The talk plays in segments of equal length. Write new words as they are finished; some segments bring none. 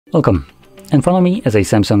Welcome! In front of me is a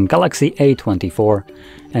Samsung Galaxy A24,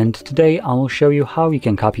 and today I will show you how you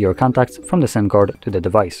can copy your contacts from the SIM card to the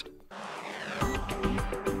device.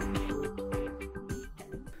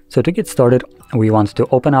 So to get started, we want to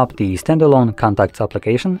open up the standalone contacts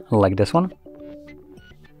application like this one.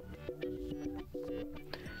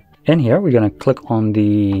 In here we're going to click on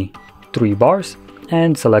the three bars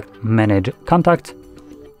and select Manage Contacts,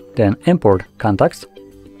 then Import Contacts.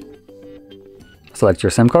 Select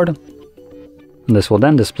your SIM card. This will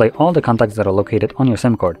then display all the contacts that are located on your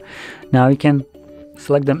SIM card. Now you can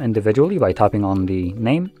select them individually by tapping on the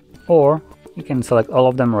name, or you can select all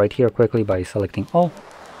of them right here quickly by selecting all.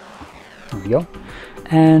 There we go.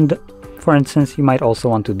 And for instance, you might also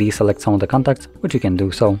want to deselect some of the contacts, which you can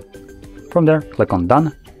do so. From there, click on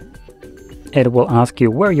Done. It will ask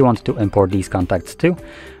you where you want to import these contacts to.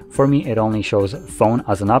 For me, it only shows phone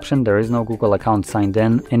as an option. There is no Google account signed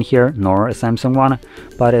in here, nor a Samsung one.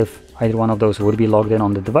 But if either one of those would be logged in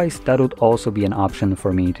on the device, that would also be an option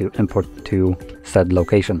for me to import to said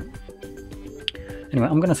location. Anyway,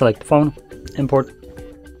 I'm going to select phone, import,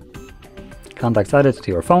 contacts added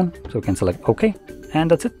to your phone. So you can select OK,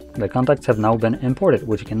 and that's it. The contacts have now been imported,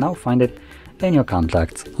 which you can now find it in your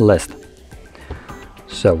contacts list.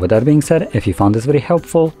 So with that being said, if you found this very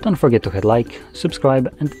helpful, don't forget to hit like,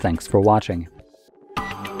 subscribe, and thanks for watching.